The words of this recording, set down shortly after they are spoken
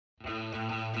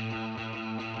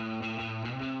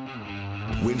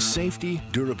When safety,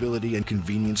 durability, and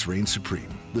convenience reign supreme,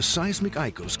 the Seizmik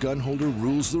ICOS gun holder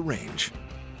rules the range.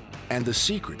 And the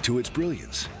secret to its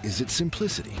brilliance is its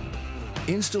simplicity.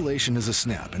 Installation is a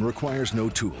snap and requires no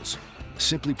tools.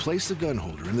 Simply place the gun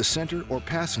holder in the center or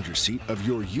passenger seat of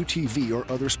your UTV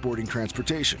or other sporting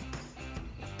transportation.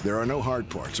 There are no hard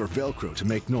parts or Velcro to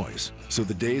make noise, so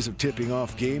the days of tipping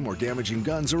off game or damaging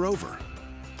guns are over.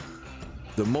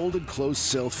 The molded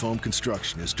closed-cell foam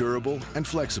construction is durable and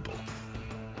flexible.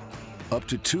 Up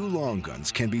to 2 long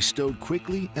guns can be stowed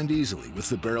quickly and easily with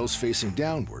the barrels facing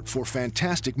downward for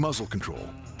fantastic muzzle control.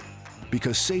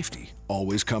 Because safety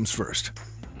always comes first.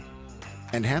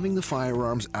 And having the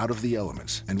firearms out of the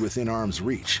elements and within arm's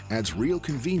reach adds real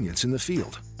convenience in the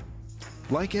field.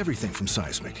 Like everything from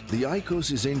Seizmik, the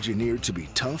ICOS is engineered to be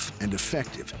tough and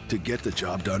effective to get the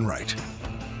job done right.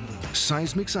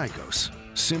 Seizmik's ICOS.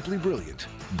 Simply brilliant,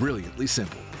 brilliantly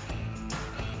simple.